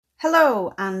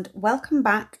Hello and welcome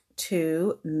back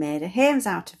to Made a Hames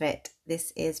Out of It.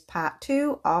 This is part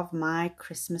 2 of my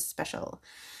Christmas special.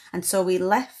 And so we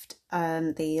left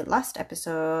the last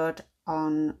episode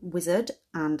on Wizard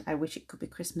and I Wish It Could Be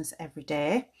Christmas Every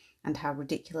Day and how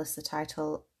ridiculous the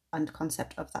title and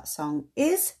concept of that song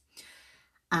is.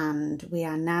 And we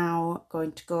are now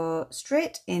going to go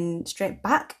straight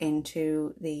back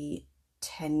into the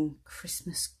 10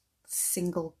 Christmas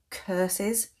single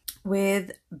curses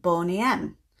with Boney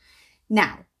M.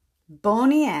 Now,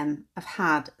 Boney M have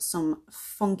had some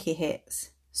funky hits.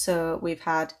 So we've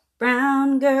had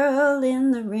Brown Girl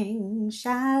in the Ring,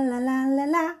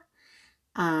 sha-la-la-la-la,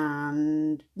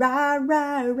 and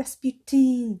Rah-Rah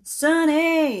Rasputin,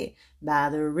 Sonny, by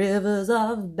the rivers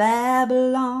of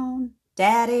Babylon,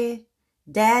 Daddy,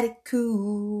 Daddy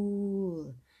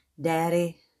cool,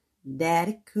 Daddy,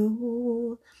 Daddy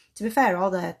cool. To be fair,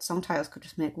 all their song titles could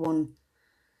just make one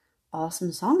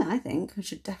awesome song, I think. We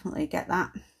should definitely get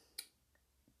that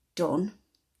done.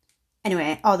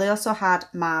 Anyway, they also had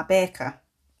Ma Baker.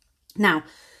 Now,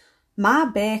 Ma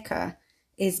Baker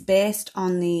is based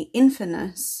on the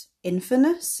infamous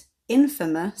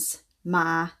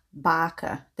Ma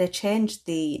Barker. They changed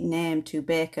the name to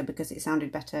Baker because it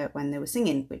sounded better when they were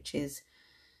singing, which is,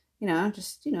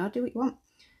 just, do what you want.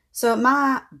 So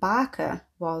Ma Barker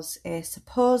was a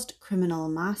supposed criminal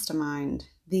mastermind,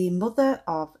 the mother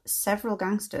of several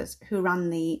gangsters who ran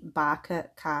the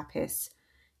Barker Carpice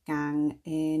gang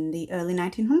in the early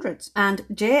 1900s. And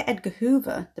J. Edgar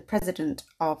Hoover, the president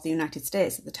of the United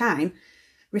States at the time,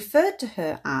 referred to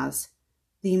her as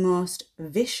the most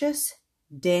vicious,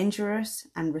 dangerous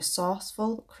and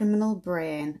resourceful criminal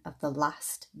brain of the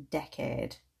last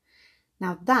decade.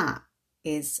 Now that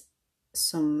is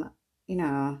some,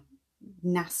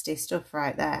 nasty stuff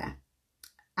right there.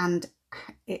 And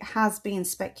it has been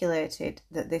speculated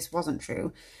that this wasn't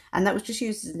true, and that was just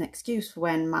used as an excuse for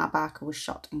when Ma Barker was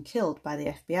shot and killed by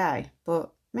the FBI.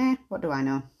 But, what do I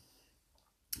know?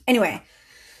 Anyway,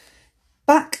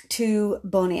 back to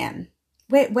Boney M.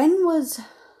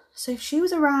 So if she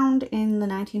was around in the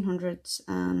 1900s,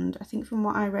 and I think from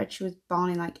what I read, she was born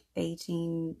in like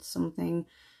 18-something,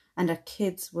 and her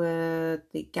kids were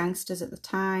the gangsters at the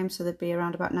time, so they'd be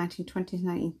around about 1920s,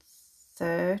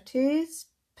 1930s,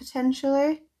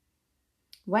 potentially.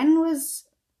 When was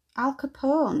Al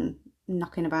Capone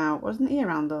knocking about? Wasn't he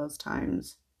around those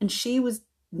times? And she was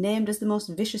named as the most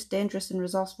vicious, dangerous and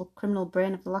resourceful criminal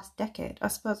brain of the last decade. I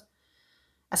suppose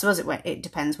it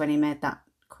depends when he made that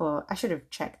quote. I should have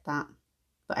checked that.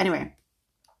 But anyway,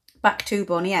 back to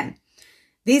Boney M.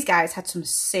 These guys had some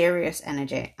serious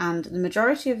energy, and the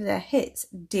majority of their hits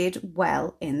did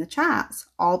well in the charts,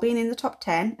 all being in the top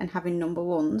 10 and having number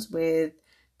ones with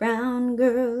Brown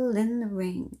Girl in the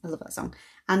Ring, I love that song,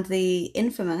 and the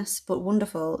infamous but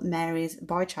wonderful Mary's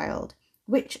Boy Child,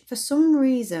 which for some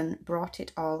reason brought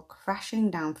it all crashing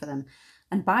down for them.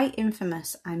 And by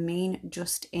infamous, I mean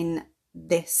just in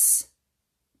this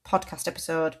podcast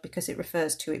episode, because it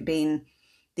refers to it being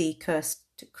the cursed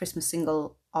Christmas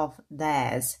single of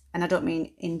theirs. And I don't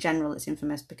mean in general it's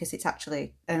infamous, because it's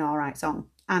actually an alright song,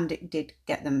 and it did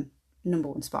get them number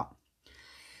one spot.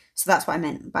 So that's what I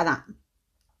meant by that.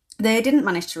 They didn't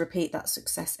manage to repeat that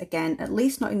success again, at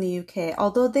least not in the UK,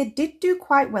 although they did do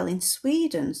quite well in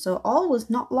Sweden, so all was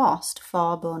not lost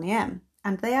for Boney M.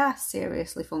 And they are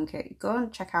seriously funky. Go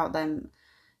and check out them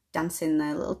dancing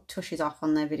their little tushes off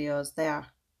on their videos. They are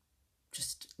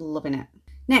just loving it.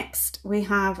 Next, we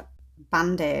have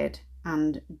Band-Aid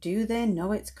and Do They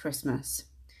Know It's Christmas?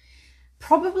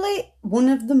 Probably one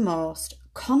of the most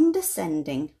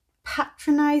condescending,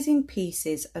 patronising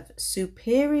pieces of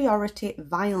superiority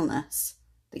vileness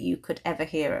that you could ever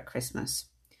hear at Christmas.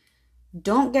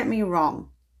 Don't get me wrong,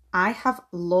 I have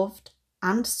loved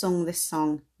and sung this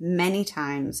song many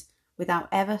times without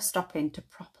ever stopping to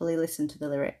properly listen to the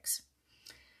lyrics.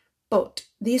 But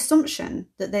the assumption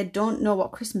that they don't know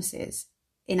what Christmas is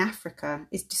in Africa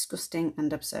is disgusting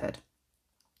and absurd.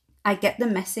 I get the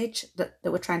message that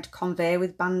we're trying to convey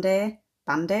with Band-Aid,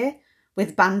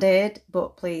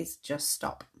 but please just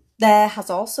stop. There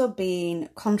has also been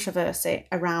controversy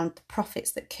around the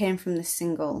profits that came from this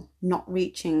single not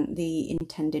reaching the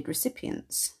intended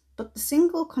recipients. But the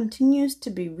single continues to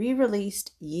be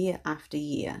re-released year after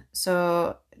year.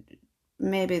 So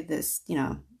maybe there's,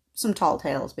 some tall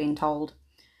tales being told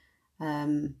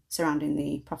surrounding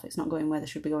the profits not going where they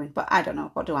should be going. But I don't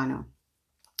know. What do I know?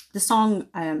 The song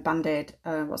Band-Aid,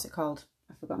 what's it called?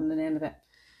 I've forgotten the name of it.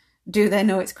 Do They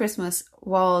Know It's Christmas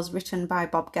was written by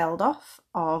Bob Geldof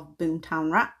of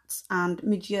Boomtown Rats and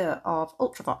Midge Ure of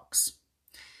Ultravox.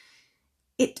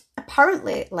 It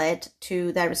apparently led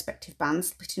to their respective bands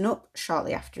splitting up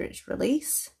shortly after its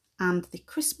release, and the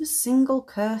Christmas single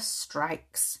curse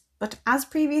strikes. But as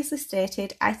previously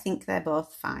stated, I think they're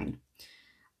both fine.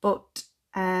 But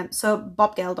so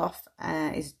Bob Geldof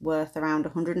is worth around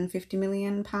 £150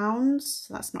 million.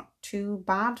 So that's not too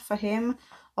bad for him,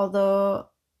 although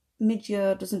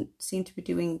Midge doesn't seem to be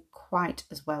doing quite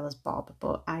as well as Bob,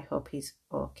 but I hope he's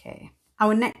okay.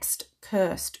 Our next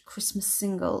cursed Christmas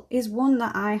single is one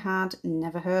that I had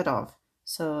never heard of,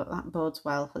 so that bodes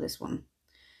well for this one.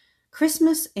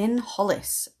 Christmas in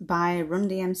Hollis by Run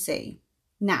DMC.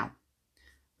 Now,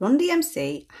 Run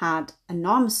DMC had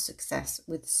enormous success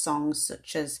with songs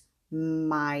such as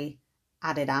My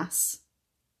Adidas,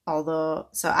 although,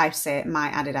 so I say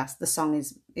My Adidas, the song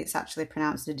it's actually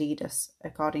pronounced Adidas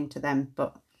according to them,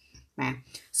 but meh.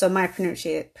 So my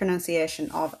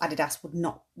pronunciation of Adidas would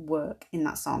not work in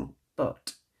that song,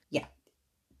 but yeah,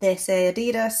 they say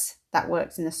Adidas, that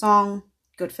works in the song,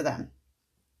 good for them.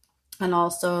 And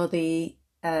also the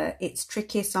It's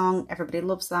Tricky song, everybody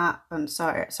loves that. I'm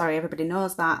sorry, everybody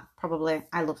knows that, probably.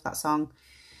 I love that song.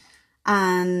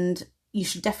 And you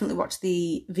should definitely watch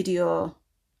the video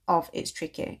of It's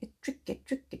Tricky. It's tricky,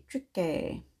 tricky,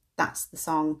 tricky. That's the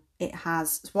song. It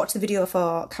has, watch the video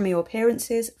for cameo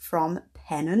appearances from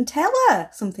Penn and Teller,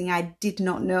 something I did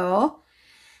not know.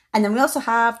 And then we also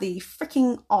have the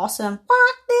freaking awesome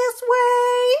Walk This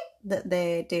Way that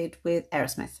they did with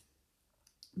Aerosmith.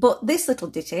 But this little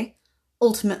ditty,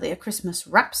 ultimately a Christmas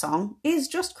rap song, is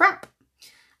just crap.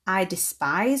 I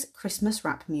despise Christmas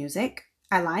rap music.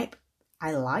 I like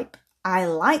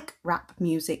rap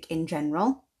music in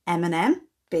general. Eminem,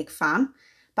 big fan,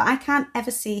 but I can't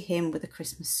ever see him with a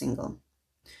Christmas single.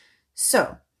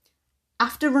 So,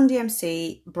 after Run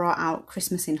DMC brought out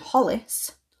Christmas in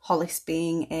Hollis, Hollis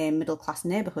being a middle-class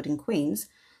neighbourhood in Queens,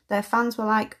 their fans were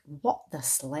like, what, the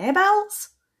sleigh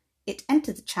bells? It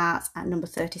entered the charts at number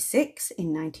 36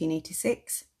 in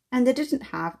 1986, and they didn't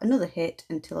have another hit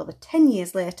until over 10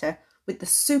 years later with the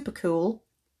super cool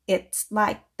It's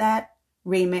Like That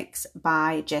remix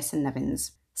by Jason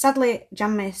Nevins. Sadly,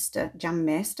 Jam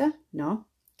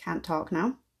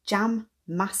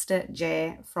Master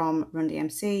Jay from Run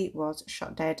DMC was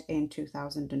shot dead in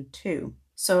 2002.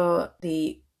 So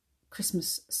the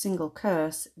Christmas single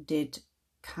curse did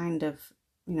kind of,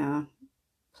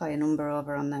 play a number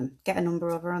over on them. Get a number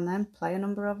over on them, play a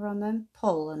number over on them,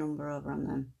 pull a number over on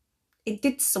them. It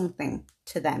did something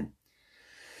to them.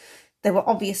 They were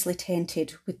obviously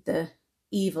tainted with the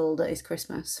evil that is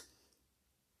Christmas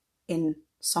in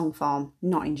song form,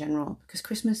 not in general, because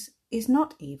Christmas is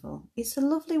not evil. It's a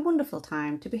lovely, wonderful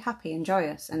time to be happy and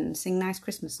joyous and sing nice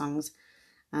Christmas songs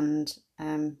and,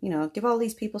 give all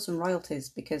these people some royalties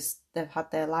because they've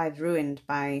had their lives ruined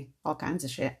by all kinds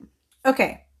of shit.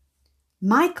 Okay.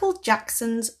 Michael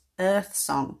Jackson's Earth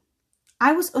Song.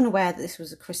 I was unaware that this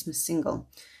was a Christmas single,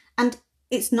 and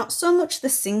it's not so much the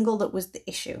single that was the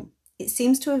issue. It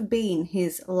seems to have been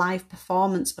his live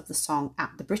performance of the song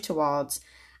at the Brit Awards,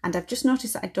 and I've just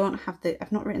noticed that I've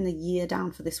not written the year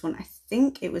down for this one. I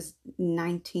think it was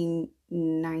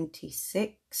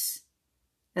 1996.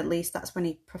 At least that's when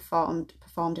he performed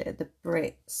it at the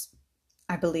Brits,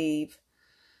 I believe.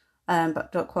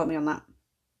 But don't quote me on that.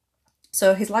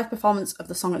 So his live performance of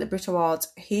the song at the Brit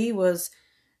Awards, he was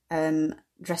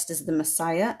dressed as the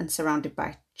Messiah and surrounded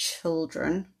by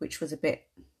children, which was a bit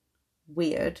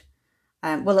weird.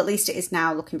 Well, at least it is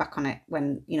now, looking back on it,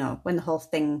 when the whole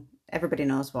thing, everybody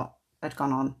knows what had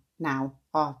gone on now,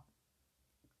 or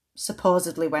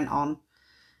supposedly went on.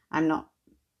 I'm not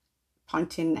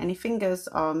pointing any fingers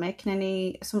or making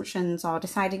any assumptions or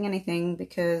deciding anything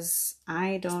because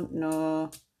I don't know.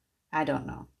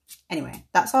 Anyway,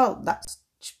 that's all. That's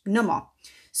no more.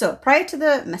 So prior to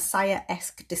the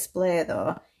Messiah-esque display,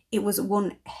 though, it was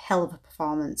one hell of a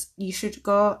performance. You should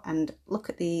go and look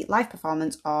at the live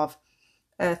performance of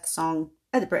Earth Song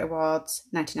at the Brit Awards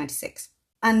 1996.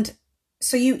 And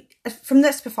so from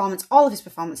this performance, all of his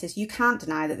performances, you can't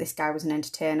deny that this guy was an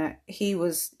entertainer. He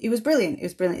was brilliant. He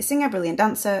was brilliant singer, brilliant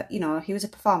dancer. He was a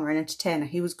performer, an entertainer.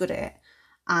 He was good at it.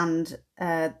 And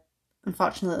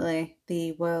unfortunately,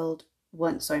 the world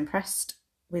weren't so impressed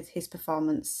with his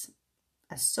performance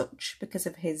as such because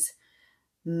of his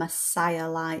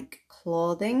Messiah-like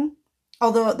clothing.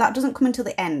 Although that doesn't come until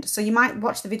the end. So you might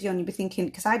watch the video and you'd be thinking,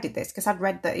 because I did this, because I'd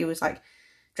read that he was like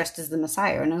dressed as the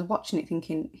Messiah, and I was watching it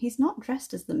thinking, he's not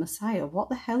dressed as the Messiah. What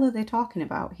the hell are they talking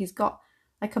about? He's got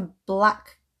like a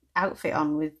black outfit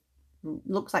on with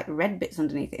looks like red bits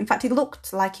underneath it. In fact, he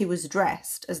looked like he was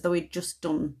dressed as though he'd just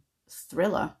done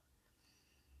Thriller.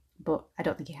 But I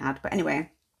don't think he had. But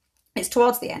anyway, it's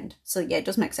towards the end. So yeah, it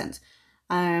does make sense.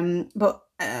 But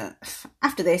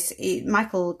after this,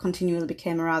 Michael continually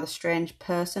became a rather strange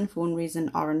person for one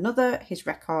reason or another. His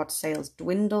record sales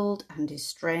dwindled and his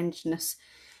strangeness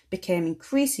became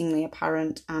increasingly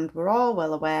apparent, and we're all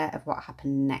well aware of what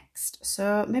happened next.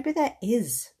 So maybe there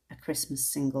is a Christmas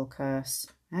single curse.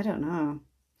 I don't know.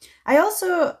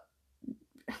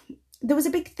 There was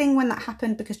a big thing when that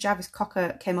happened because Jarvis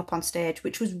Cocker came up on stage,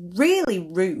 which was really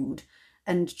rude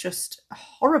and just a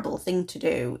horrible thing to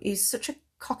do. He's such a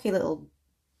cocky little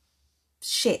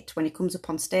shit when he comes up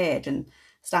on stage and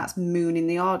starts mooning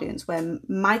the audience, where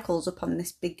Michael's up on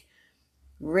this big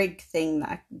rig thing,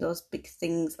 those big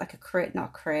things, like a crane, not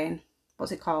a crane,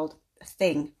 what's it called? A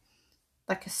thing,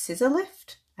 like a scissor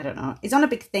lift? I don't know. He's on a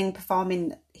big thing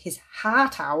performing his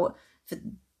heart out for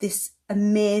this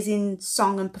amazing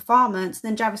song and performance. And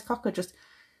then Jarvis Cocker just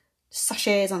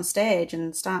sachets on stage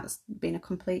and starts being a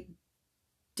complete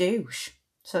douche.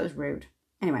 So it was rude.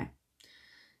 Anyway,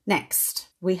 next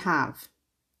we have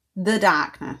The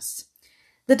Darkness.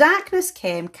 The darkness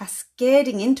came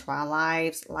cascading into our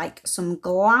lives like some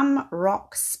glam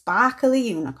rock sparkly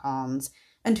unicorns.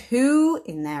 And who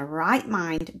in their right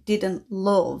mind didn't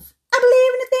love I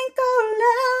Believe in a Thing Called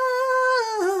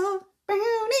Love?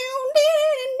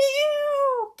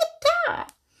 Guitar.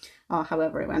 Or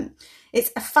however it went.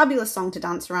 It's a fabulous song to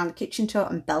dance around the kitchen to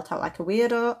and belt out like a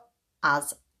weirdo,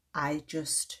 as I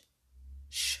just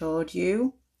showed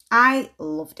you. I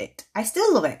loved it. I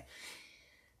still love it.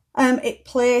 It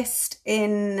placed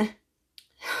in,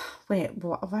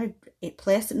 it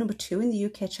placed at number 2 in the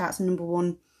UK charts and number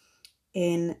 1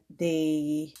 in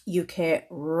the UK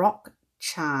rock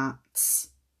charts,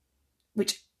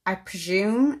 which I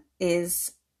presume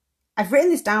is, I've written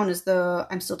this down as though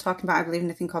I'm still talking about I Believe in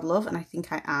a Thing Called Love, and I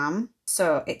think I am.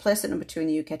 So it placed at number 2 in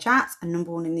the UK charts and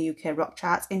number 1 in the UK rock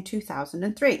charts in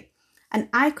 2003. And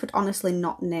I could honestly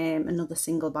not name another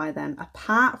single by them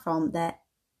apart from their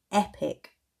epic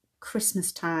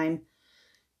Christmas time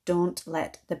Don't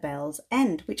Let the Bells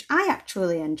End, which I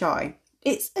actually enjoy.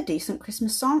 It's a decent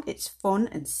Christmas song. It's fun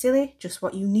and silly, just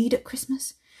what you need at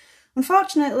Christmas.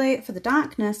 Unfortunately for The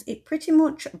Darkness, it pretty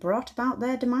much brought about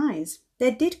their demise. They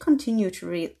did continue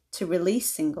to release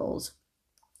singles,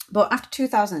 but after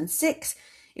 2006,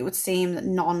 it would seem that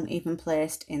none even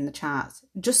placed in the charts.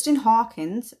 Justin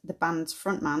Hawkins, the band's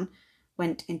frontman,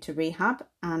 went into rehab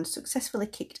and successfully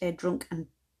kicked a drink and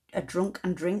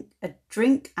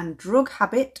drug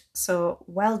habit. So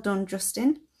well done,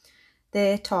 Justin.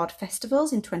 They toured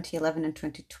festivals in 2011 and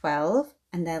 2012,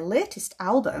 and their latest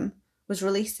album was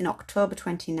released in October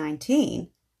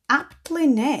 2019, aptly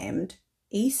named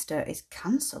Easter is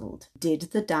Cancelled.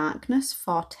 Did The Darkness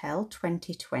foretell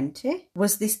 2020?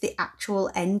 Was this the actual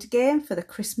endgame for the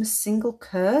Christmas single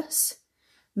curse?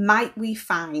 Might we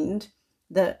find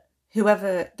that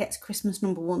whoever gets Christmas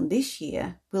number 1 this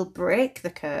year will break the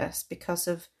curse because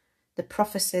of the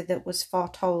prophecy that was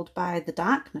foretold by The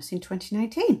Darkness in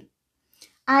 2019?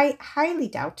 I highly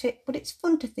doubt it, but it's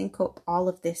fun to think up all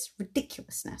of this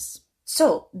ridiculousness.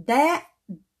 So there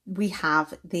we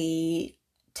have the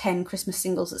 10 Christmas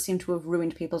singles that seem to have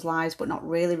ruined people's lives, but not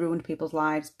really ruined people's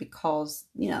lives because,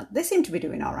 they seem to be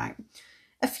doing all right.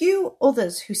 A few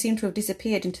others who seem to have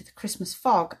disappeared into the Christmas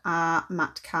fog are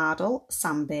Matt Cardle,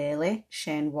 Sam Bailey,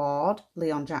 Shane Ward,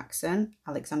 Leon Jackson,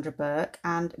 Alexandra Burke,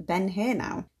 and Ben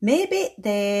Haynow. Maybe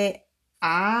they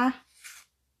are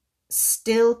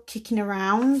still kicking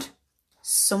around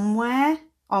somewhere,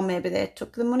 or maybe they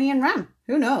took the money and ran.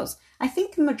 Who knows? I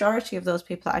think the majority of those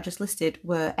people that I just listed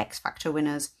were X Factor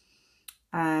winners.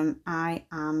 I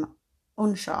am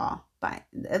unsure, but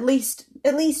at least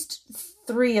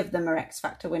 3 of them are X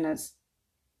Factor winners,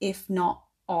 if not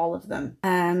all of them.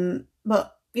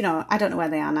 But I don't know where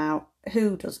they are now.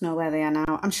 Who does know where they are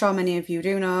now? I'm sure many of you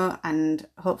do know, and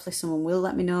hopefully someone will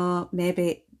let me know.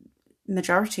 Maybe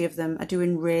majority of them are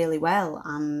doing really well,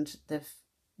 and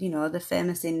they're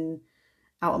famous in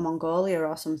out of Mongolia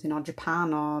or something, or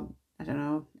Japan, or I don't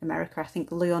know, America. I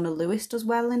think Leona Lewis does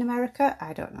well in America.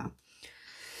 I don't know.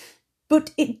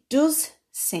 But it does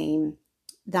seem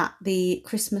that the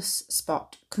Christmas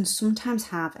spot can sometimes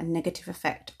have a negative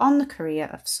effect on the career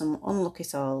of some unlucky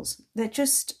souls. I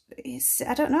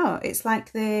don't know, it's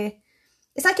like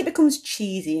it becomes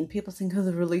cheesy and people think, oh,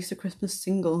 they released a Christmas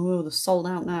single, oh, they're sold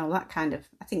out now, that kind of,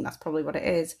 I think that's probably what it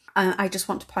is. I just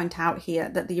want to point out here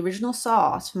that the original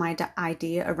source for my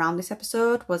idea around this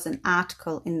episode was an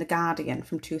article in The Guardian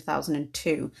from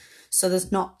 2002.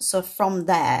 So from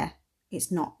there,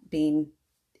 it's not been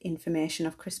information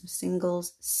of Christmas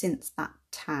singles since that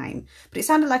time. But it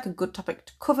sounded like a good topic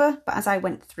to cover, but as I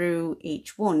went through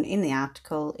each one in the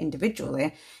article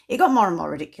individually, it got more and more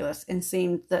ridiculous and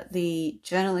seemed that the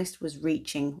journalist was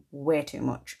reaching way too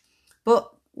much.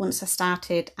 But once I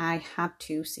started, I had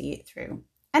to see it through.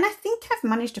 And I think I've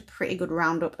managed a pretty good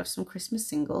roundup of some Christmas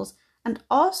singles and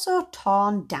also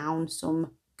torn down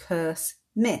some curse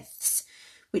myths,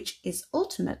 which is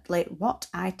ultimately what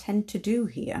I tend to do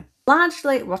here.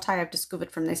 Largely what I have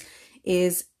discovered from this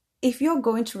is if you're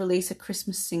going to release a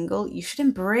Christmas single, you should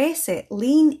embrace it.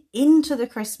 Lean into the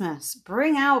Christmas.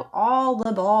 Bring out all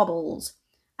the baubles.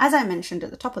 As I mentioned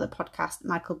at the top of the podcast,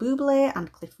 Michael Bublé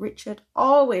and Cliff Richard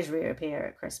always reappear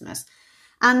at Christmas.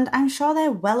 And I'm sure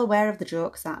they're well aware of the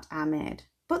jokes that are made.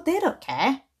 But they don't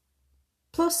care.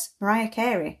 Plus, Mariah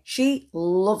Carey, she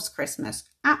loves Christmas.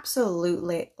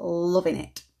 Absolutely loving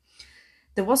it.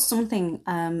 There was something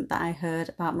that I heard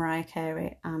about Mariah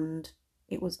Carey, and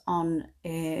it was on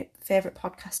a favourite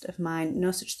podcast of mine,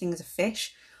 No Such Thing as a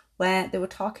Fish, where they were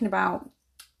talking about,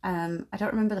 I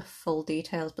don't remember the full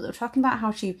details, but they were talking about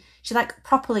how she like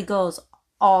properly goes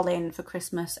all in for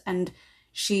Christmas, and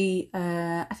she,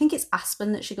 I think it's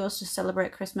Aspen that she goes to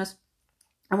celebrate Christmas.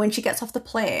 And when she gets off the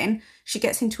plane, she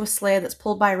gets into a sleigh that's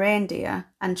pulled by reindeer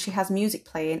and she has music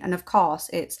playing. And of course,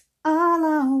 it's All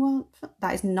I Want.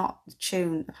 That is not the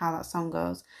tune of how that song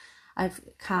goes. I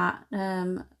can't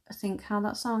think how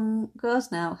that song goes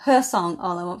now. Her song,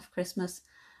 All I Want for Christmas.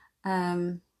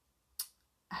 Nope,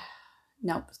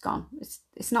 it's gone.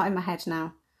 It's not in my head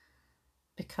now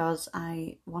because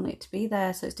I want it to be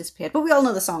there, so it's disappeared. But we all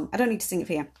know the song. I don't need to sing it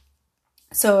for you.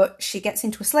 So she gets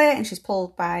into a sleigh and she's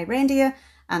pulled by reindeer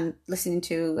and listening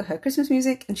to her Christmas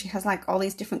music, and she has like all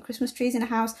these different Christmas trees in her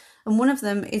house, and one of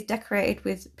them is decorated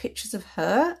with pictures of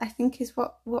her, I think is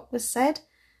what was said.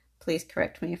 Please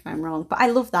correct me if I'm wrong, but I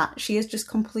love that. She has just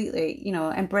completely,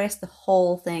 embraced the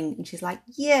whole thing, and she's like,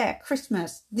 yeah,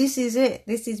 Christmas, this is it,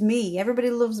 this is me, everybody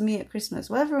loves me at Christmas.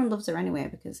 Well, everyone loves her anyway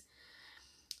because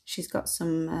she's got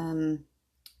some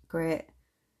great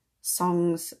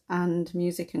songs and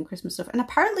music and Christmas stuff, and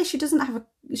apparently she doesn't have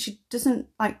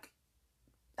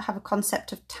a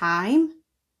concept of time.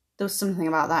 There was something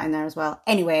about that in there as well.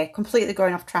 Anyway, completely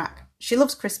going off track. She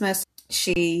loves Christmas.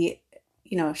 She's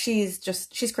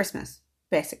Christmas,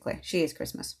 basically. She is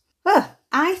Christmas.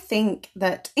 I think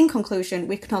that in conclusion,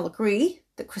 we can all agree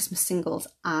that Christmas singles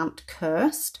aren't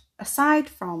cursed. Aside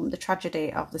from the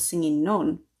tragedy of the singing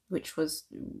nun, which was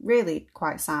really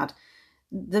quite sad,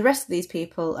 the rest of these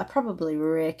people are probably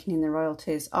raking in the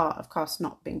royalties. Oh, of course,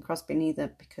 not Bing Crosby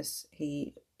neither, because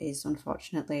he is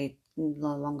unfortunately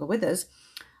no longer with us.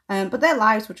 But their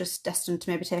lives were just destined to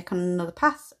maybe take on another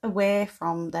path away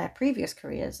from their previous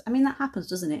careers. I mean, that happens,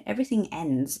 doesn't it? Everything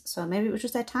ends. So maybe it was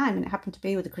just their time, and it happened to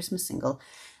be with the Christmas single.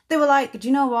 They were like, do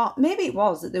you know what? Maybe it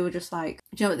was that they were just like,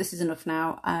 do you know what? This is enough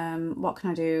now. What can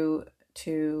I do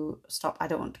to stop? I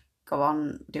don't want to go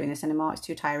on doing this anymore. It's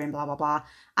too tiring, blah, blah, blah.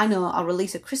 I know I'll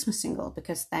release a Christmas single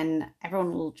because then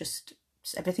everyone will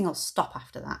everything will stop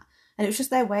after that. And it was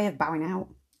just their way of bowing out.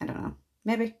 I don't know.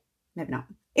 Maybe not.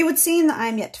 It would seem that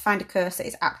I'm yet to find a curse that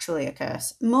is actually a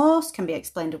curse. Most can be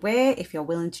explained away if you're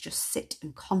willing to just sit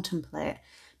and contemplate.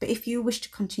 But if you wish to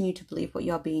continue to believe what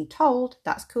you're being told,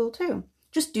 that's cool too.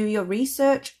 Just do your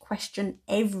research, question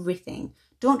everything.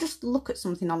 Don't just look at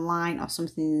something online or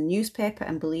something in the newspaper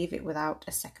and believe it without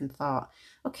a second thought.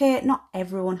 Okay, not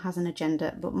everyone has an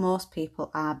agenda, but most people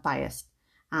are biased.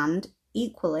 And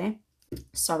equal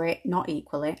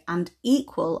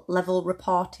level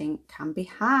reporting can be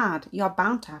hard. You're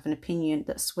bound to have an opinion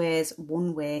that sways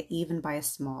one way even by a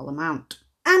small amount.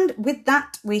 And with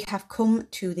that, we have come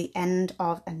to the end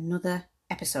of another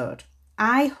episode.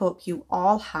 I hope you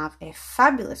all have a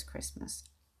fabulous Christmas.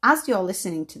 As you're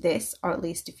listening to this, or at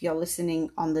least if you're listening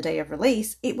on the day of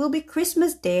release, it will be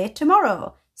Christmas Day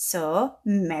tomorrow. So,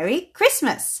 Merry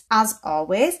Christmas! As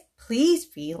always, please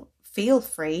feel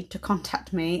free to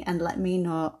contact me and let me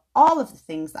know all of the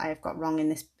things that I have got wrong in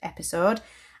this episode.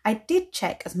 I did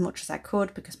check as much as I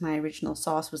could because my original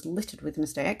source was littered with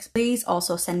mistakes. Please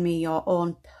also send me your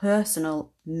own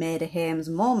personal Maida Hames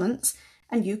moments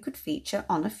and you could feature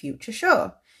on a future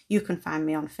show. You can find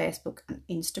me on Facebook and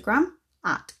Instagram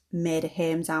at Maida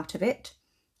Hames Out of It,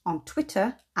 on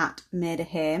Twitter at Maida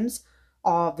Hames,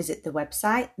 or visit the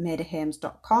website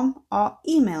maidahames.com or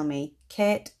email me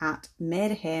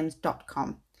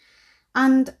kate@maidahames.com.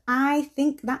 And I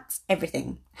think that's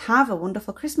everything. Have a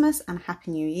wonderful Christmas and a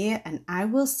Happy New Year, and I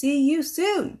will see you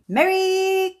soon.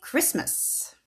 Merry Christmas!